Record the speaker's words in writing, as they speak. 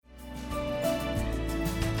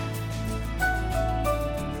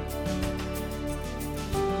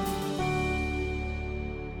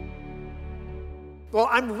Well,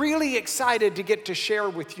 I'm really excited to get to share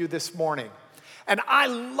with you this morning. And I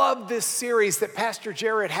love this series that Pastor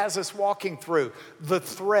Jared has us walking through, The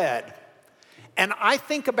Thread. And I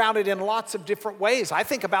think about it in lots of different ways. I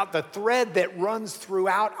think about the thread that runs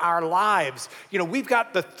throughout our lives. You know, we've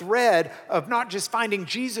got the thread of not just finding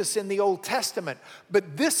Jesus in the Old Testament,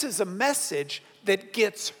 but this is a message that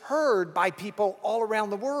gets heard by people all around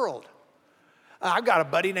the world. I've got a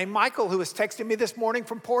buddy named Michael who was texting me this morning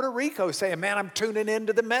from Puerto Rico saying, man, I'm tuning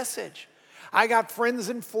into the message. I got friends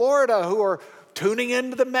in Florida who are tuning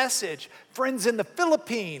into the message, friends in the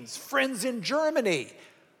Philippines, friends in Germany,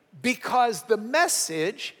 because the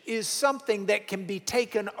message is something that can be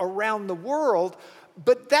taken around the world.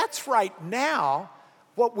 But that's right now.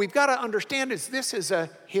 What we've got to understand is this is a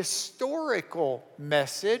historical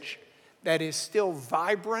message that is still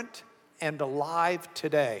vibrant and alive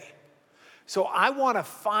today. So I want to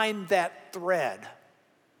find that thread.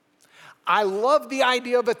 I love the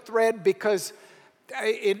idea of a thread because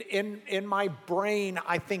in my brain,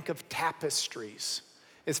 I think of tapestries.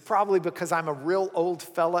 It's probably because I'm a real old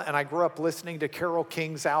fella and I grew up listening to Carole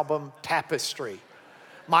King's album, Tapestry.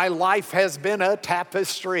 My life has been a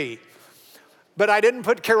tapestry. But I didn't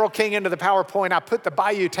put Carole King into the PowerPoint. I put the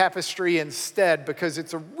Bayou Tapestry instead because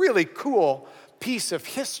it's a really cool piece of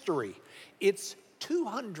history. It's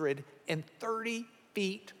 230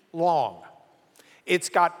 feet long. It's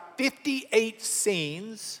got 58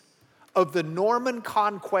 scenes of the Norman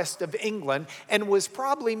conquest of England and was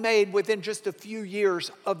probably made within just a few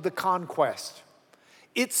years of the conquest.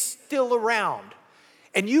 It's still around.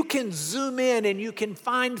 And you can zoom in and you can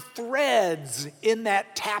find threads in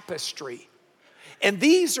that tapestry. And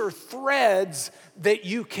these are threads that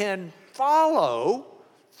you can follow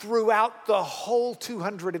throughout the whole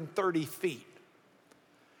 230 feet.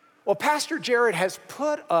 Well, Pastor Jared has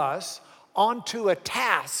put us onto a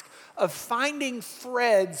task of finding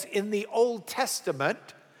threads in the Old Testament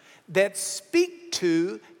that speak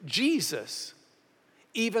to Jesus,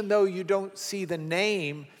 even though you don't see the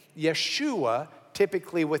name Yeshua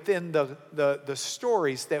typically within the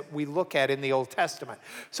stories that we look at in the Old Testament.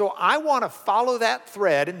 So I want to follow that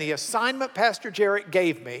thread, and the assignment Pastor Jared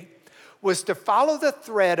gave me was to follow the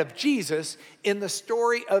thread of Jesus in the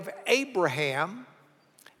story of Abraham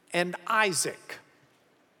and Isaac.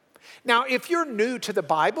 Now, if you're new to the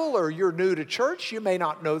Bible or you're new to church, you may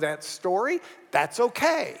not know that story. That's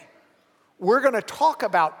okay. We're going to talk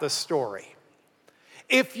about the story.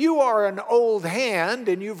 If you are an old hand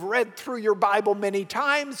and you've read through your Bible many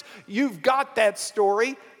times, you've got that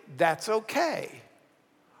story, that's okay.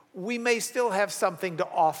 We may still have something to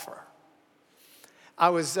offer. I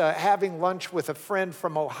was having lunch with a friend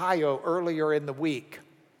from Ohio earlier in the week.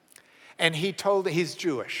 And he's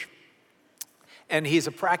Jewish, and he's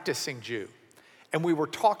a practicing Jew. And we were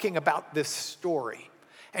talking about this story.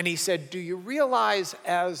 And he said, do you realize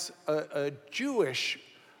as a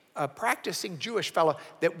practicing Jewish fellow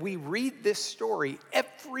that we read this story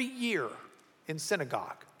every year in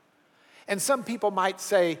synagogue? And some people might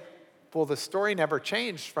say, well, the story never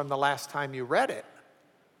changed from the last time you read it.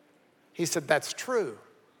 He said, that's true,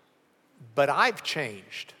 but I've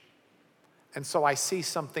changed. And so I see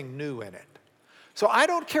something new in it. So I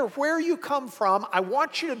don't care where you come from. I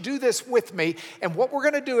want you to do this with me. And what we're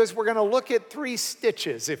going to do is we're going to look at three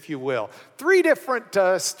stitches, if you will. Three different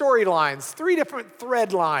storylines, three different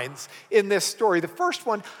thread lines in this story. The first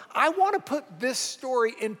one, I want to put this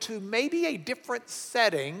story into maybe a different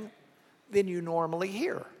setting than you normally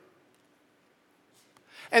hear.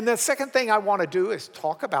 And the second thing I want to do is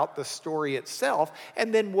talk about the story itself,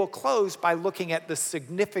 and then we'll close by looking at the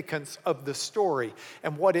significance of the story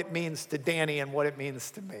and what it means to Danny and what it means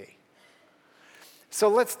to me. So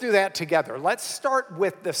let's do that together. Let's start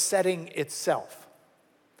with the setting itself.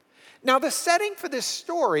 Now, the setting for this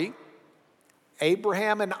story,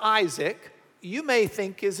 Abraham and Isaac, you may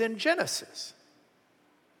think is in Genesis.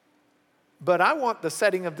 But I want the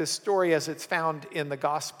setting of this story as it's found in the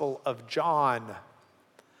Gospel of John.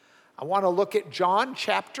 I want to look at John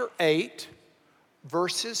chapter 8,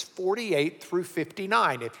 verses 48 through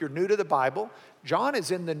 59. If you're new to the Bible, John is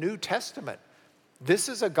in the New Testament. This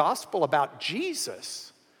is a gospel about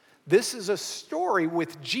Jesus. This is a story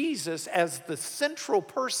with Jesus as the central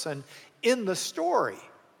person in the story.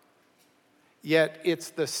 Yet it's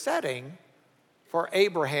the setting for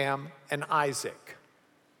Abraham and Isaac.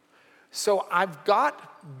 So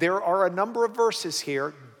there are a number of verses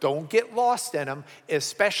here. Don't get lost in them,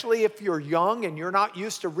 especially if you're young and you're not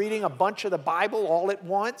used to reading a bunch of the Bible all at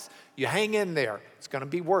once. You hang in there. It's going to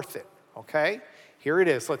be worth it, okay? Here it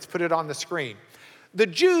is. Let's put it on the screen. The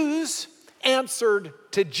Jews answered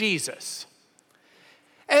to Jesus.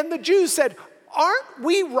 And the Jews said, aren't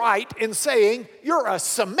we right in saying you're a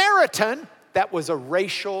Samaritan? That was a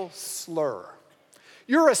racial slur.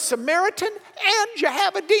 You're a Samaritan and you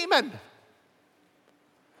have a demon.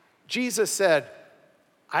 Jesus said,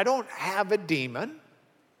 I don't have a demon,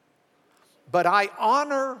 but I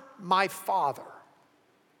honor my Father,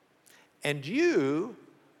 and you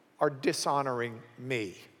are dishonoring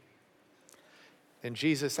me. And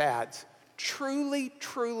Jesus adds, truly,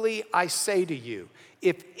 truly, I say to you,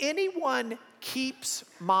 if anyone keeps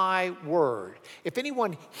my word, if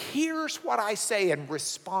anyone hears what I say and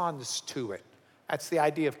responds to it, that's the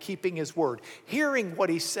idea of keeping his word, hearing what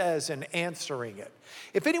he says and answering it.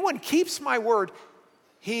 If anyone keeps my word,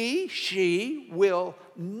 he, she will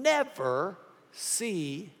never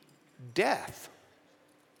see death.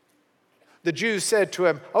 The Jews said to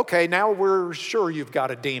him, okay, now we're sure you've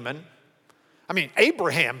got a demon. I mean,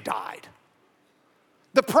 Abraham died.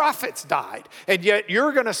 The prophets died. And yet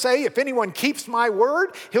you're going to say, if anyone keeps my word,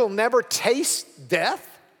 he'll never taste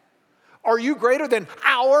death? Are you greater than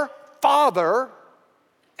our father,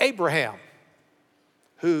 Abraham,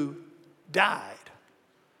 who died?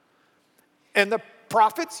 And the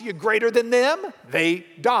prophets, you greater than them? They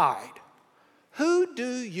died. Who do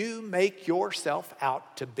you make yourself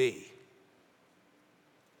out to be?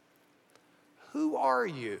 Who are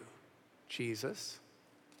you, Jesus?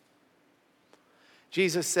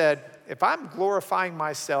 Jesus said, if I'm glorifying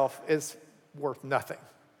myself, it's worth nothing.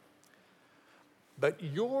 But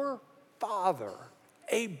your father,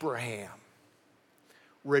 Abraham,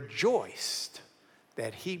 rejoiced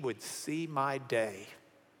that he would see my day.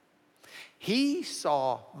 He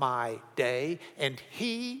saw my day and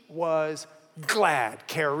he was glad,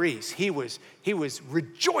 charis. He was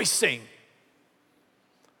rejoicing.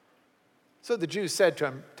 So the Jews said to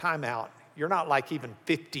him, time out. You're not like even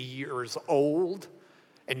 50 years old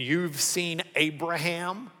and you've seen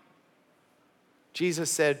Abraham. Jesus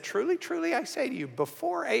said, truly, truly, I say to you,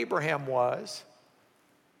 before Abraham was,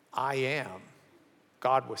 I am.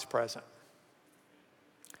 God was present.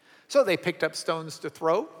 So they picked up stones to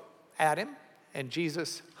throw at him, and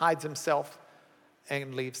Jesus hides himself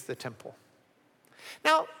and leaves the temple.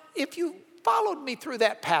 Now, if you followed me through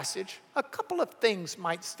that passage, a couple of things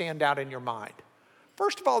might stand out in your mind.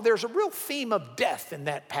 First of all, there's a real theme of death in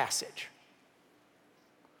that passage.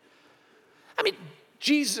 I mean,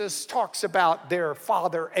 Jesus talks about their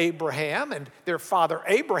father Abraham, and their father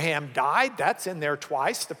Abraham died. That's in there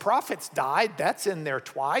twice. The prophets died. That's in there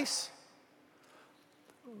twice.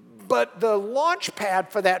 But the launch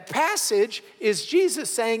pad for that passage is Jesus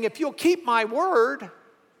saying, if you'll keep my word,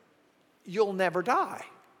 you'll never die.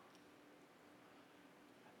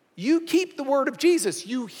 You keep the word of Jesus.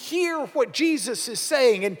 You hear what Jesus is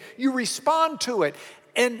saying and you respond to it.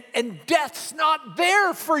 And death's not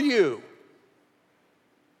there for you.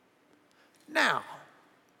 Now,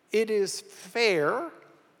 it is fair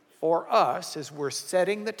for us, as we're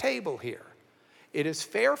setting the table here, it is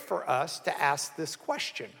fair for us to ask this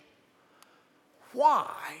question.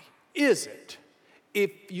 Why is it,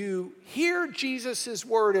 if you hear Jesus'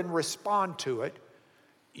 word and respond to it,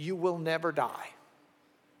 you will never die?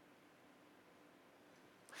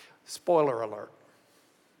 Spoiler alert.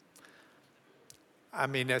 I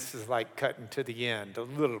mean, this is like cutting to the end a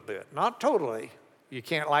little bit. Not totally. You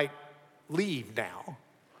can't leave now.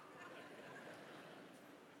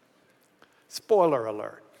 Spoiler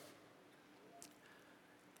alert.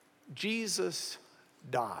 Jesus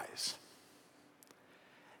dies.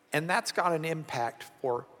 And that's got an impact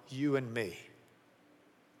for you and me.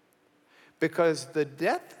 Because the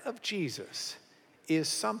death of Jesus is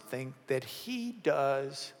something that he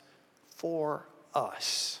does for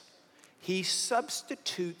us. He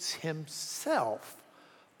substitutes himself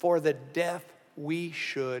for the death we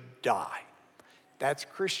should die. That's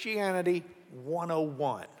Christianity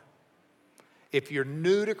 101. If you're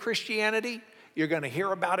new to Christianity, you're going to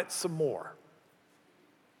hear about it some more.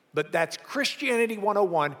 But that's Christianity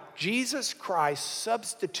 101. Jesus Christ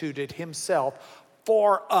substituted himself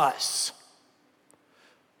for us.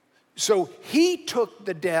 So he took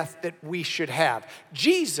the death that we should have.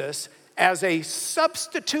 Jesus, as a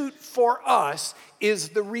substitute for us, is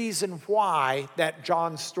the reason why that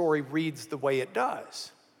John story reads the way it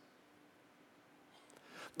does.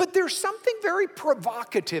 But there's something very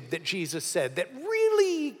provocative that Jesus said that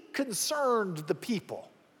really concerned the people.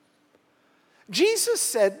 Jesus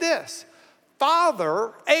said this,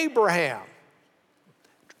 Father Abraham.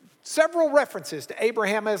 Several references to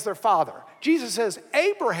Abraham as their father. Jesus says,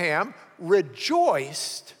 Abraham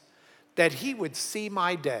rejoiced that he would see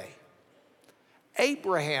my day.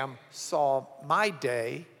 Abraham saw my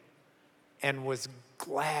day and was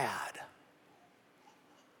glad.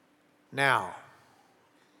 Now,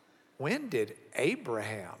 when did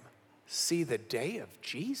Abraham see the day of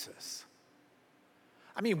Jesus?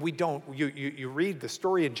 I mean, you read the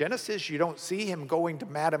story in Genesis, you don't see him going to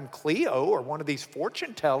Madame Cleo or one of these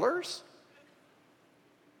fortune tellers.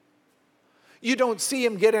 You don't see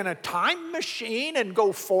him get in a time machine and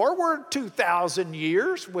go forward 2,000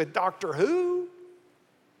 years with Doctor Who.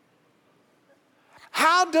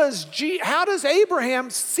 How does Abraham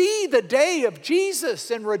see the day of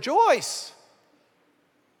Jesus and rejoice?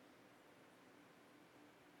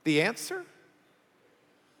 The answer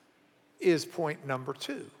is point number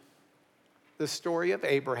 2, the story of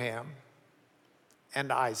Abraham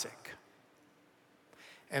and Isaac.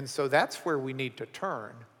 And so that's where we need to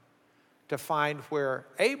turn to find where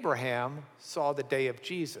Abraham saw the day of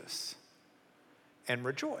Jesus and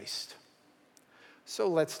rejoiced. So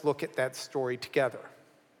let's look at that story together.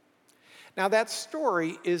 Now that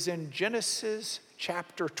story is in Genesis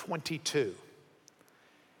chapter 22.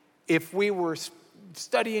 If we were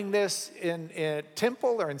studying this in a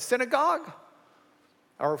temple or in synagogue,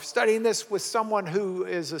 or studying this with someone who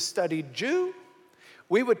is a studied Jew,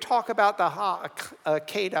 we would talk about the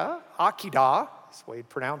Akedah, that's the way you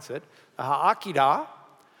pronounce it, the Ha'akedah,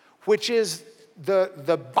 which is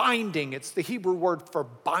the binding. It's the Hebrew word for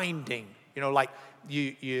binding. You know, like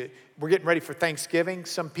we're getting ready for Thanksgiving.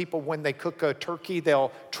 Some people, when they cook a turkey,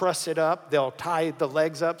 they'll truss it up. They'll tie the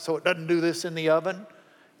legs up so it doesn't do this in the oven.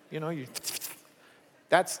 You know,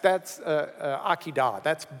 that's Akedah.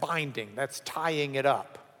 That's binding. That's tying it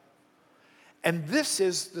up. And this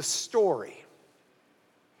is the story.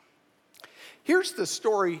 Here's the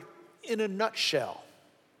story in a nutshell.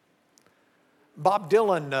 Bob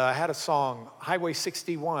Dylan had a song, Highway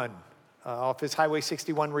 61, off his Highway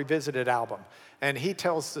 61 Revisited album. And he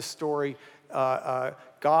tells the story,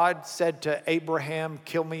 God said to Abraham,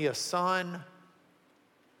 kill me a son.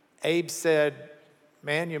 Abe said,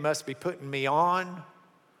 man, you must be putting me on.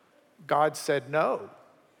 God said, no.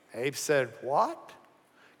 Abe said, what?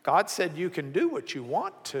 God said, you can do what you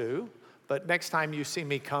want to, but next time you see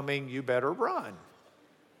me coming, you better run.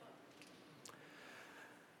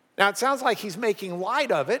 Now, it sounds like he's making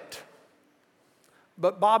light of it,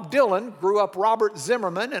 but Bob Dylan grew up Robert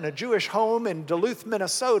Zimmerman in a Jewish home in Duluth,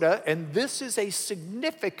 Minnesota, and this is a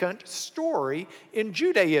significant story in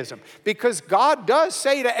Judaism because God does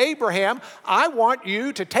say to Abraham, I want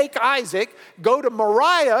you to take Isaac, go to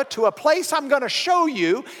Moriah, to a place I'm going to show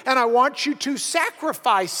you, and I want you to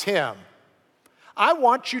sacrifice him. I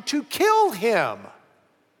want you to kill him.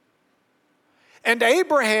 And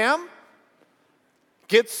Abraham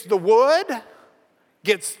gets the wood,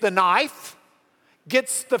 gets the knife,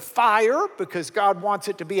 gets the fire because God wants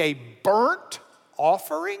it to be a burnt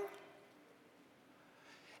offering.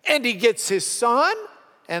 And he gets his son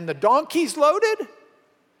and the donkeys loaded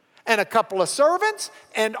and a couple of servants,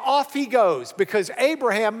 and off he goes because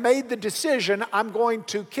Abraham made the decision, I'm going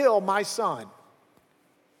to kill my son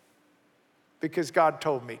because God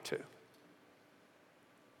told me to.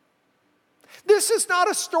 This is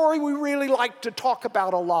not a story we really like to talk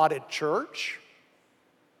about a lot at church.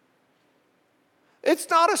 It's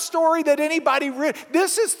not a story that anybody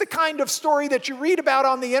this is the kind of story that you read about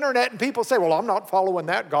on the internet and people say, well, I'm not following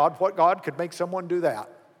that God. What God could make someone do that?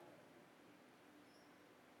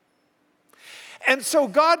 And so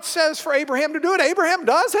God says for Abraham to do it. Abraham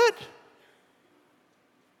does it.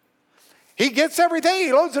 He gets everything,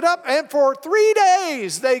 he loads it up, and for 3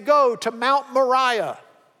 days they go to Mount Moriah.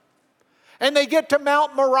 And they get to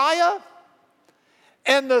Mount Moriah,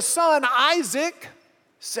 and the son Isaac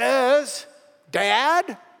says,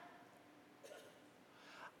 Dad,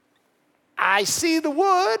 I see the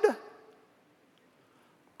wood,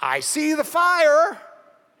 I see the fire,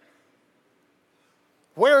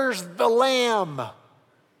 where's the lamb?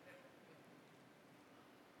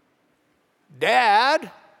 Dad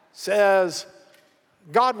says,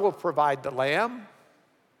 God will provide the lamb.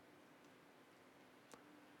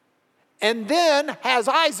 And then has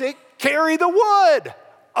Isaac carry the wood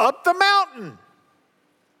up the mountain.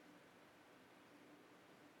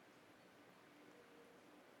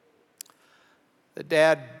 The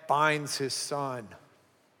dad binds his son,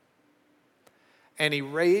 and he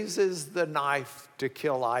raises the knife to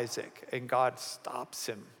kill Isaac, and God stops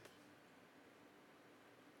him.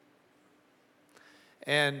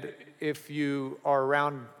 And if you are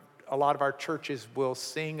around, a lot of our churches will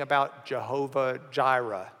sing about Jehovah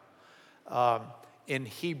Jireh. In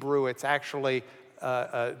Hebrew, it's actually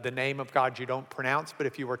the name of God you don't pronounce, but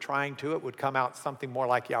if you were trying to, it would come out something more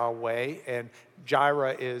like Yahweh. And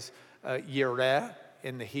Jireh is Yireh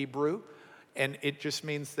in the Hebrew, and it just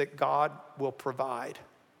means that God will provide.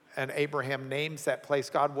 And Abraham names that place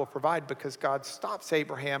God will provide because God stops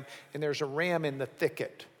Abraham and there's a ram in the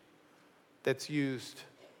thicket that's used.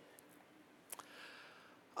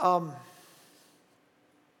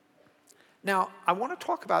 Now, I want to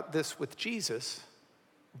talk about this with Jesus,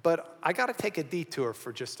 but I got to take a detour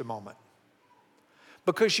for just a moment.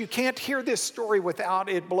 Because you can't hear this story without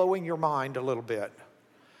it blowing your mind a little bit.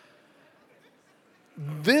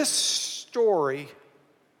 This story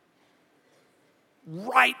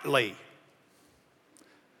rightly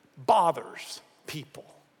bothers people.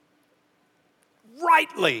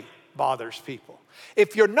 Rightly bothers people.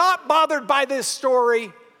 If you're not bothered by this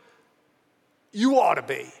story, you ought to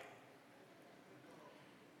be.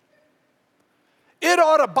 It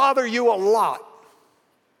ought to bother you a lot.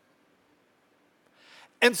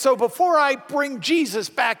 And so before I bring Jesus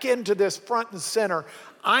back into this front and center,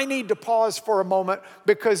 I need to pause for a moment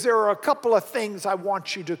because there are a couple of things I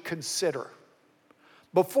want you to consider.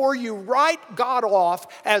 Before you write God off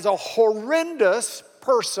as a horrendous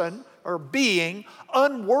person or being,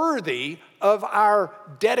 unworthy of our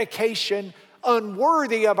dedication,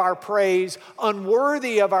 unworthy of our praise,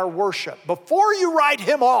 unworthy of our worship, before you write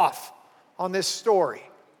him off on this story,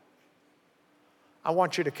 I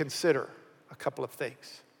want you to consider a couple of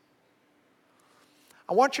things.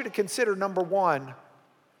 I want you to consider, number one,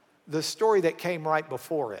 the story that came right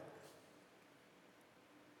before it.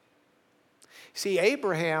 See,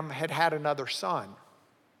 Abraham had had another son.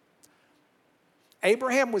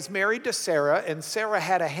 Abraham was married to Sarah, and Sarah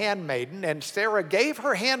had a handmaiden, and Sarah gave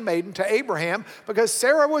her handmaiden to Abraham because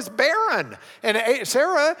Sarah was barren. And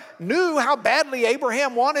Sarah knew how badly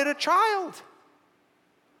Abraham wanted a child.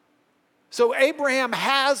 So Abraham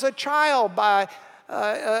has a child by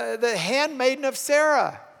the handmaiden of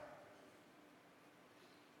Sarah.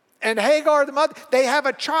 And Hagar, the mother, they have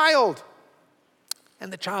a child.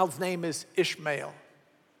 And the child's name is Ishmael.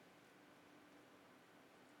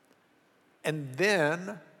 And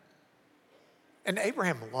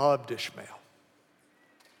Abraham loved Ishmael.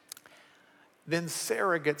 Then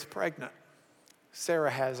Sarah gets pregnant. Sarah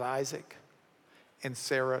has Isaac, and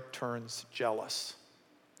Sarah turns jealous.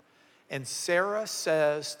 And Sarah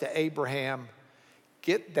says to Abraham,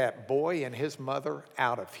 "Get that boy and his mother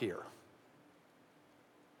out of here."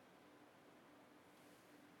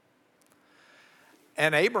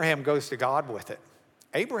 And Abraham goes to God with it.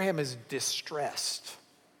 Abraham is distressed.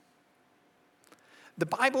 The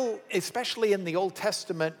Bible, especially in the Old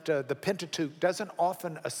Testament, the Pentateuch, doesn't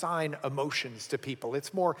often assign emotions to people.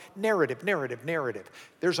 It's more narrative.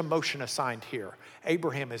 There's emotion assigned here.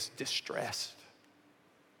 Abraham is distressed.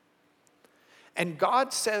 And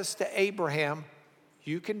God says to Abraham,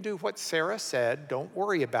 you can do what Sarah said. Don't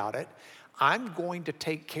worry about it. I'm going to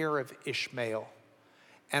take care of Ishmael,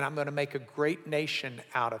 and I'm going to make a great nation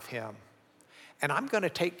out of him. And I'm going to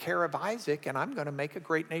take care of Isaac, and I'm going to make a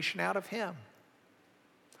great nation out of him.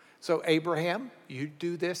 So Abraham, you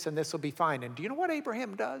do this and this will be fine. And do you know what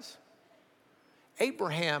Abraham does?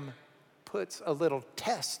 Abraham puts a little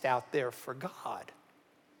test out there for God.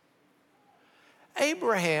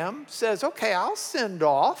 Abraham says, okay, I'll send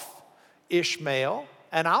off Ishmael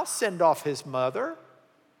and I'll send off his mother,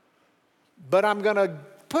 but I'm going to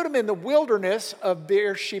put him in the wilderness of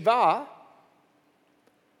Beersheba,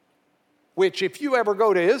 which if you ever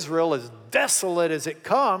go to Israel, as desolate as it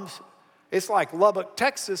comes, it's like Lubbock,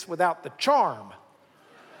 Texas without the charm.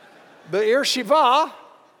 Beersheba,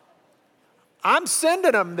 I'm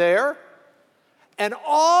sending them there, and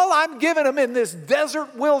all I'm giving them in this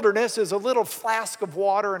desert wilderness is a little flask of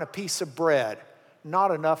water and a piece of bread.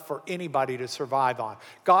 Not enough for anybody to survive on.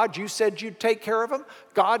 God, you said you'd take care of them.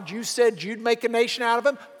 God, you said you'd make a nation out of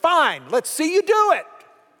them. Fine, let's see you do it.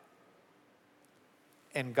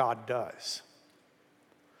 And God does.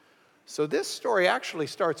 So this story actually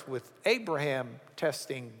starts with Abraham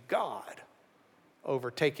testing God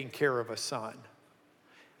over taking care of a son.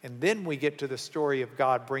 And then we get to the story of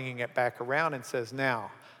God bringing it back around and says,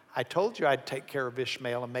 now, I told you I'd take care of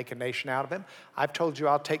Ishmael and make a nation out of him. I've told you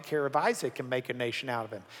I'll take care of Isaac and make a nation out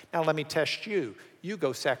of him. Now let me test you. You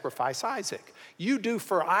go sacrifice Isaac. You do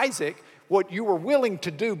for Isaac what you were willing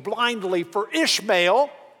to do blindly for Ishmael,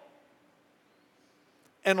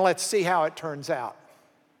 and let's see how it turns out.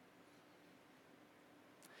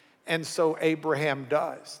 And so Abraham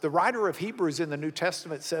does. The writer of Hebrews in the New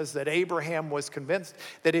Testament says that Abraham was convinced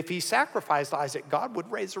that if he sacrificed Isaac, God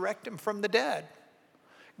would resurrect him from the dead.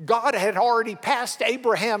 God had already passed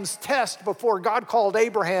Abraham's test before God called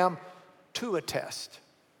Abraham to a test.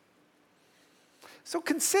 So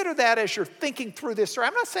consider that as you're thinking through this story.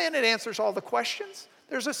 I'm not saying it answers all the questions.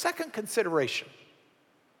 There's a second consideration.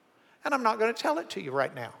 And I'm not going to tell it to you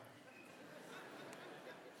right now.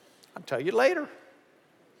 I'll tell you later.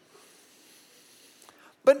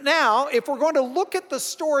 But now, if we're going to look at the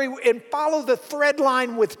story and follow the thread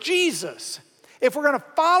line with Jesus, if we're going to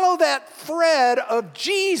follow that thread of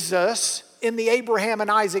Jesus in the Abraham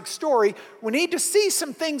and Isaac story, we need to see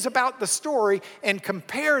some things about the story and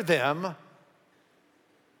compare them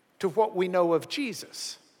to what we know of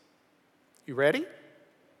Jesus. You ready?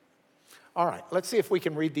 All right, let's see if we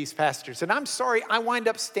can read these passages. And I'm sorry, I wind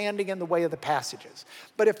up standing in the way of the passages.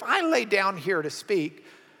 But if I lay down here to speak,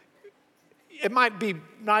 it might be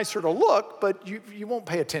nicer to look, but you won't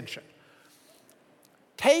pay attention.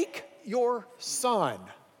 Take your son,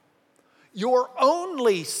 your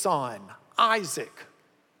only son, Isaac,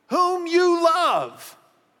 whom you love,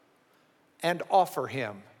 and offer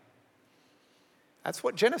him. That's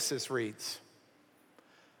what Genesis reads.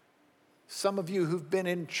 Some of you who've been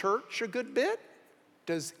in church a good bit,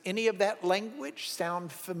 does any of that language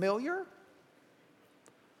sound familiar?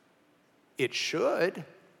 It should.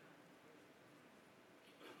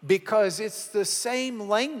 Because it's the same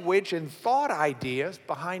language and thought ideas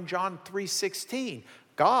behind John 3:16.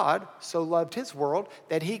 God so loved his world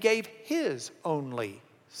that he gave his only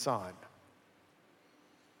son.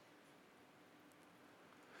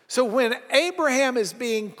 So when Abraham is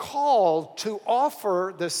being called to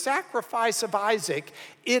offer the sacrifice of Isaac,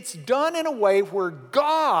 it's done in a way where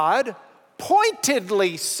God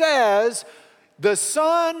pointedly says, the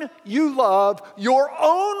son you love, your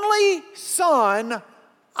only son,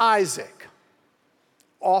 Isaac,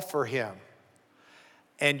 offer him.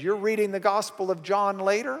 And you're reading the Gospel of John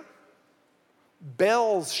later,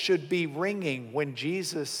 bells should be ringing when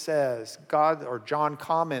Jesus says, God, or John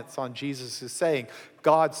comments on Jesus is saying,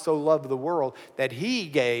 God so loved the world that he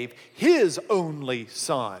gave his only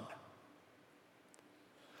son.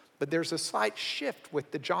 But there's a slight shift with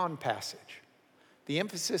the John passage. The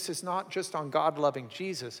emphasis is not just on God loving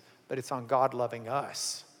Jesus, but it's on God loving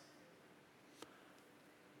us.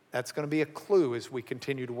 That's going to be a clue as we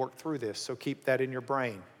continue to work through this, so keep that in your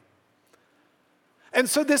brain. And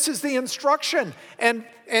so this is the instruction. And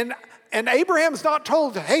Abraham's not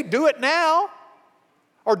told, hey, do it now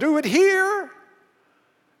or do it here.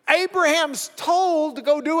 Abraham's told to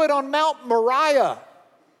go do it on Mount Moriah.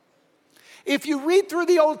 If you read through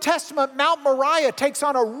the Old Testament, Mount Moriah takes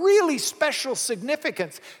on a really special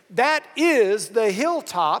significance. That is the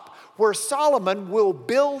hilltop where Solomon will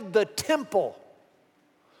build the temple,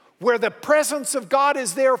 where the presence of God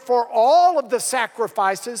is there for all of the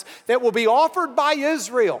sacrifices that will be offered by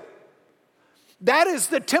Israel. That is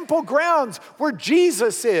the temple grounds where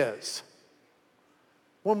Jesus is.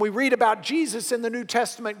 When we read about Jesus in the New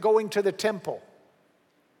Testament going to the temple.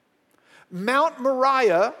 Mount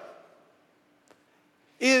Moriah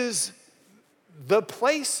is the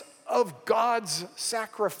place of God's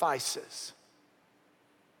sacrifices.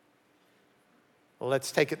 Well,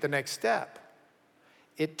 let's take it the next step.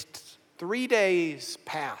 3 days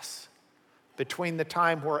pass between the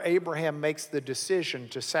time where Abraham makes the decision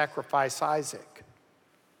to sacrifice Isaac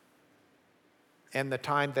and the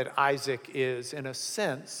time that Isaac is, in a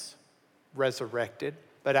sense, resurrected,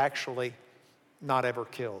 but actually not ever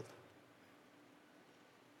killed.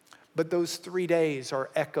 But those 3 days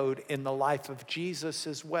are echoed in the life of Jesus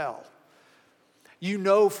as well. You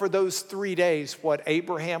know, for those 3 days what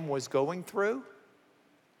Abraham was going through?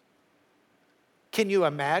 Can you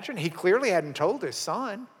imagine? He clearly hadn't told his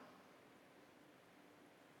son.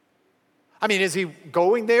 I mean, is he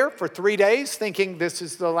going there for 3 days thinking this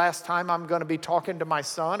is the last time I'm going to be talking to my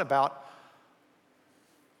son about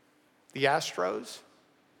the Astros?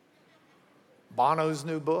 Bono's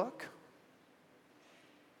new book?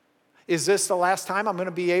 Is this the last time I'm going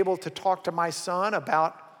to be able to talk to my son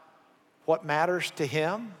about what matters to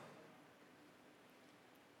him?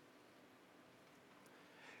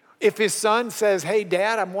 If his son says, hey,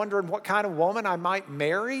 Dad, I'm wondering what kind of woman I might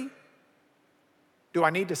marry, do I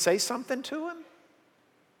need to say something to him?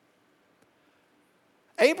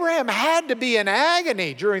 Abraham had to be in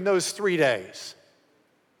agony during those 3 days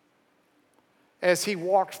as he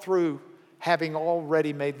walked through having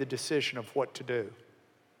already made the decision of what to do.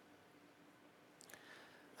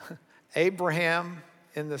 Abraham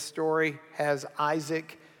in the story has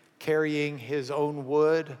Isaac carrying his own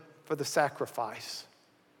wood for the sacrifice.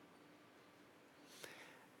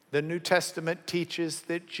 The New Testament teaches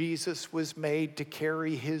that Jesus was made to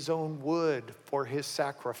carry his own wood for his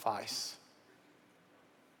sacrifice.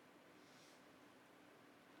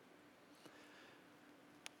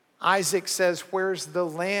 Isaac says, where's the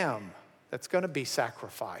lamb that's going to be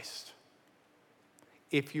sacrificed?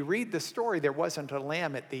 If you read the story, there wasn't a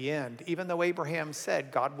lamb at the end. Even though Abraham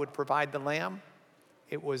said God would provide the lamb,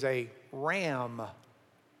 it was a ram.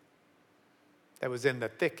 that was in the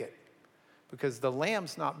thicket, because the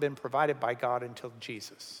lamb's not been provided by God until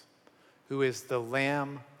Jesus, who is the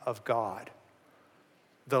Lamb of God.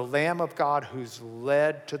 The Lamb of God who's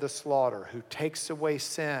led to the slaughter, who takes away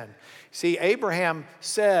sin. See, Abraham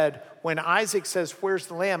said, when Isaac says, where's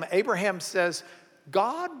the lamb? Abraham says,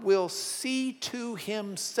 God will see to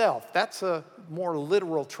himself. That's a more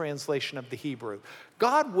literal translation of the Hebrew.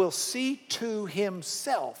 God will see to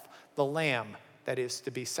himself the lamb that is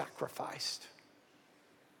to be sacrificed.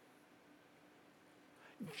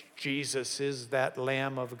 Jesus is that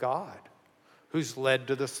Lamb of God who's led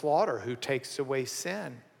to the slaughter, who takes away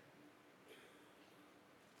sin.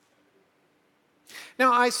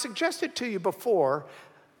 Now, I suggested to you before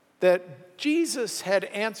that Jesus had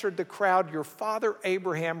answered the crowd, your father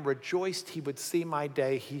Abraham rejoiced he would see my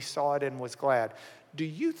day. He saw it and was glad. Do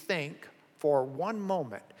you think for one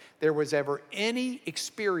moment there was ever any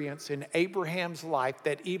experience in Abraham's life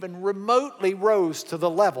that even remotely rose to the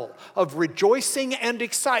level of rejoicing and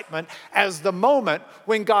excitement as the moment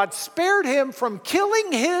when God spared him from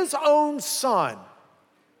killing his own son?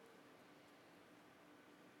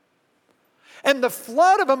 And the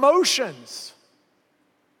flood of emotions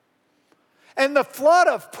and the flood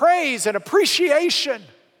of praise and appreciation.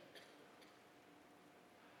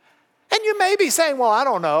 And you may be saying, well, I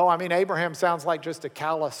don't know. I mean, Abraham sounds like just a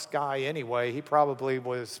callous guy anyway. He probably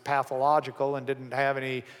was pathological and didn't have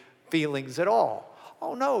any feelings at all.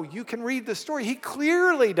 Oh, no, you can read the story. He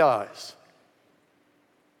clearly does.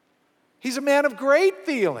 He's a man of great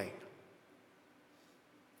feeling.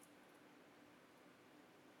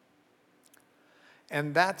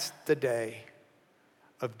 And that's the day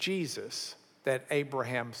of Jesus that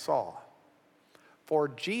Abraham saw. For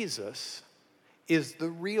Jesus is the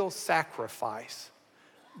real sacrifice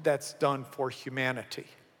that's done for humanity.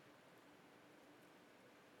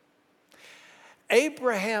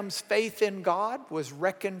 Abraham's faith in God was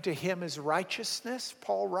reckoned to him as righteousness,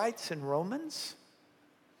 Paul writes in Romans,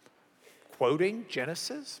 quoting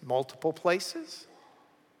Genesis, multiple places.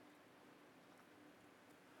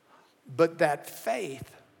 But that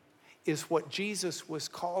faith is what Jesus was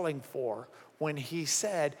calling for when he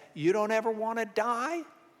said, you don't ever want to die?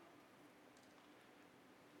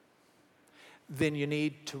 Then you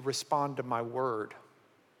need to respond to my word.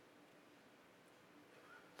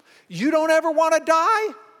 You don't ever want to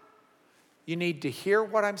die? You need to hear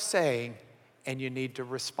what I'm saying and you need to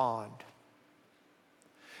respond.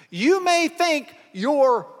 You may think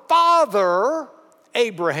your father,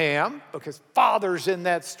 Abraham, because father's in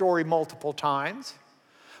that story multiple times,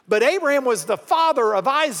 but Abraham was the father of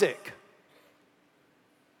Isaac.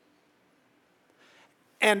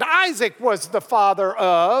 And Isaac was the father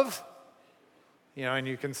of, and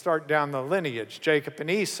you can start down the lineage, Jacob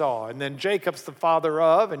and Esau, and then Jacob's the father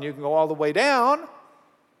of, and you can go all the way down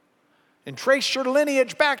and trace your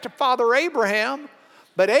lineage back to Father Abraham.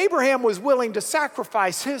 But Abraham was willing to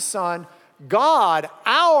sacrifice his son. God,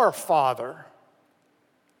 our Father,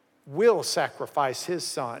 will sacrifice his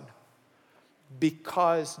son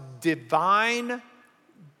because divine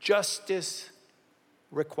justice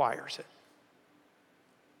requires it.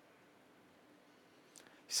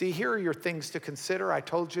 See, here are your things to consider. I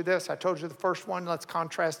told you this. I told you the first one. Let's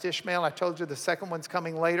contrast Ishmael. I told you the second one's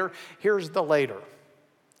coming later. Here's the later.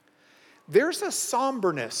 There's a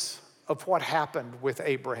somberness of what happened with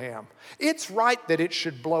Abraham. It's right that it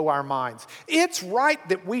should blow our minds. It's right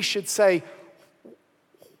that we should say,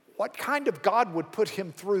 what kind of God would put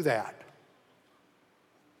him through that?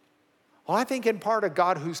 Well, I think in part a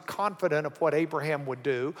God who's confident of what Abraham would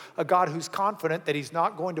do, a God who's confident that he's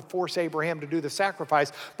not going to force Abraham to do the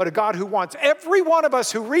sacrifice, but a God who wants every one of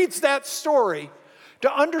us who reads that story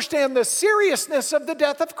to understand the seriousness of the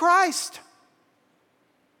death of Christ.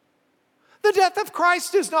 The death of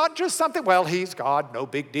Christ is not just something, well, he's God, no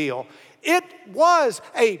big deal. It was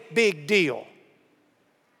a big deal.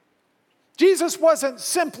 Jesus wasn't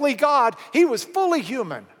simply God, he was fully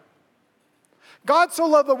human. God so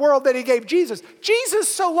loved the world that he gave Jesus. Jesus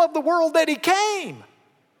so loved the world that he came.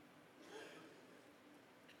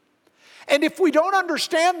 And if we don't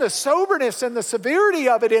understand the soberness and the severity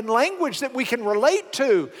of it in language that we can relate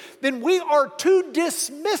to, then we are too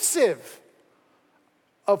dismissive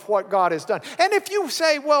of what God has done. And if you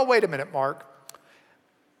say, well, wait a minute, Mark,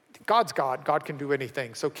 God's God. God can do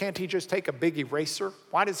anything. So can't he just take a big eraser?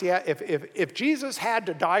 Why does he have, if Jesus had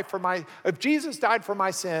to die if Jesus died for my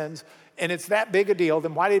sins and it's that big a deal,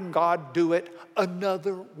 then why didn't God do it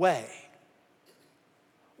another way?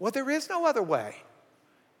 Well, there is no other way.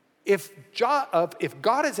 If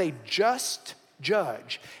God is a just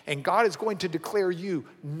judge. And God is going to declare you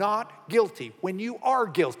not guilty when you are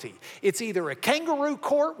guilty. It's either a kangaroo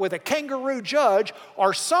court with a kangaroo judge,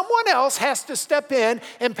 or someone else has to step in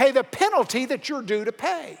and pay the penalty that you're due to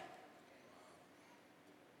pay.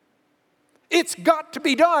 It's got to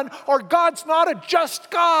be done, or God's not a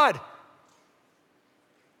just God.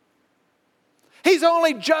 He's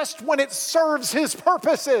only just when it serves his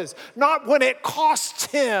purposes, not when it costs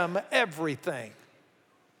him everything.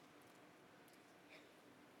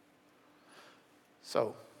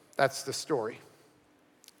 So that's the story.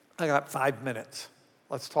 I got 5 minutes.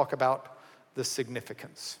 Let's talk about the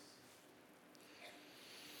significance.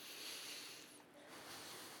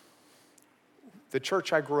 The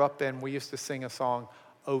church I grew up in, we used to sing a song,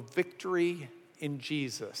 "Oh, victory in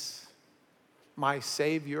Jesus, my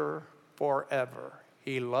Savior forever.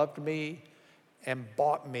 He loved me and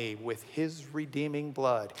bought me with his redeeming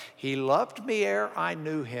blood. He loved me ere I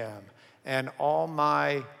knew him, and all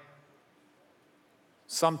my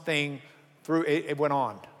something through it went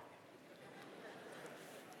on."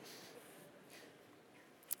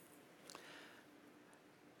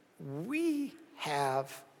 We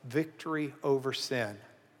have victory over sin.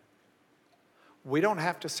 We don't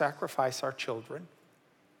have to sacrifice our children.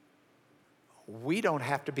 We don't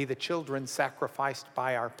have to be the children sacrificed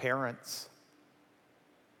by our parents.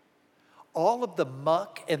 All of the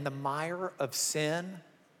muck and the mire of sin,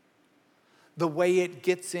 the way it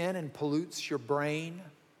gets in and pollutes your brain,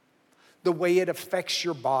 the way it affects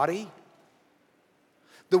your body,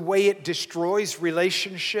 the way it destroys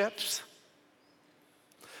relationships,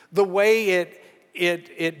 the way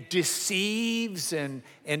it deceives and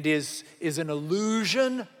is an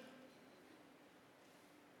illusion,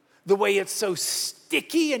 the way it's so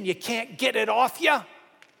sticky and you can't get it off you.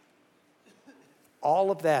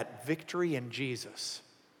 All of that, victory in Jesus.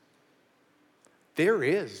 There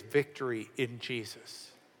is victory in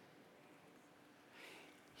Jesus.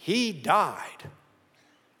 He died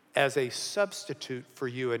as a substitute for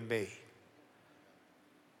you and me.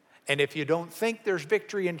 And if you don't think there's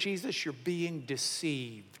victory in Jesus, you're being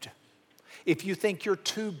deceived. If you think you're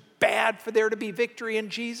too bad for there to be victory in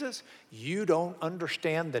Jesus, you don't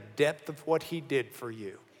understand the depth of what he did for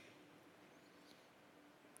you.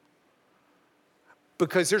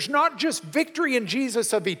 Because there's not just victory in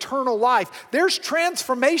Jesus of eternal life. There's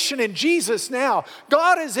transformation in Jesus now.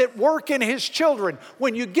 God is at work in his children.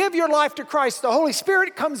 When you give your life to Christ, the Holy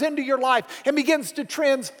Spirit comes into your life and begins to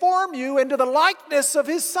transform you into the likeness of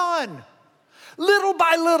his Son. Little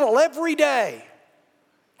by little, every day.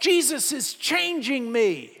 Jesus is changing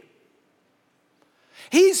me.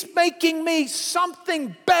 He's making me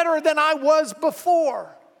something better than I was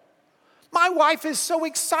before. My wife is so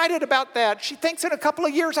excited about that. She thinks in a couple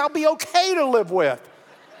of years I'll be okay to live with.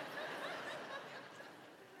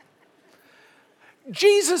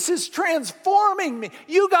 Jesus is transforming me.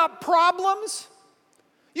 You got problems?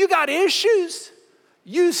 You got issues?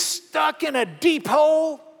 You stuck in a deep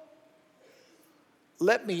hole?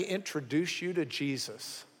 Let me introduce you to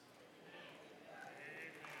Jesus.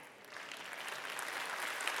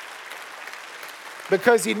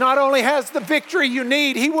 Because he not only has the victory you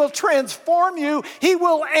need, he will transform you. He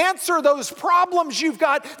will answer those problems you've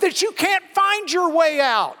got that you can't find your way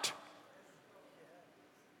out.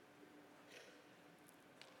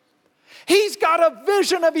 He's got a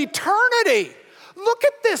vision of eternity. Look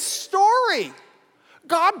at this story.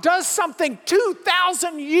 God does something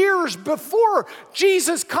 2,000 years before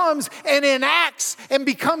Jesus comes and enacts and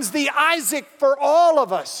becomes the Isaac for all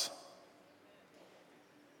of us.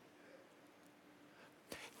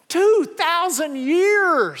 2,000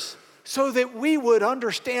 years so that we would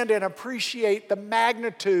understand and appreciate the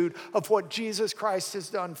magnitude of what Jesus Christ has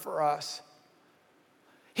done for us.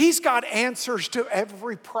 He's got answers to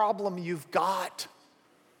every problem you've got.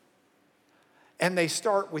 And they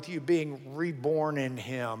start with you being reborn in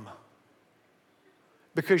him.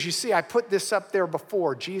 Because you see, I put this up there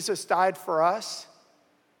before. Jesus died for us.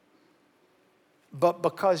 But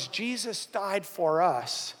because Jesus died for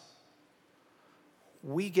us,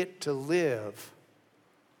 we get to live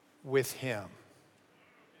with him.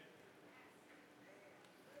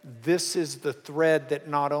 This is the thread that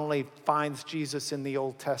not only finds Jesus in the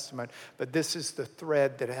Old Testament, but this is the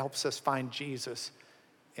thread that helps us find Jesus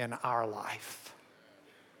in our life.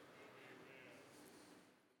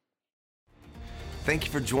 Thank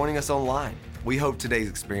you for joining us online. We hope today's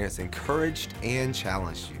experience encouraged and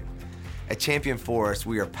challenged you. At Champion Forest,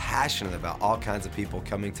 we are passionate about all kinds of people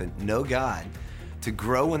coming to know God, to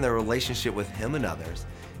grow in their relationship with him and others,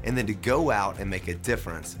 and then to go out and make a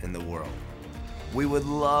difference in the world. We would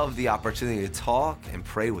love the opportunity to talk and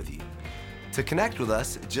pray with you. To connect with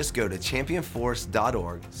us, just go to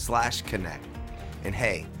championforest.org/connect. And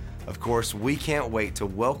hey, of course, we can't wait to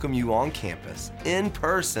welcome you on campus in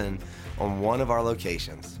person on one of our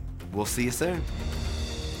locations. We'll see you soon.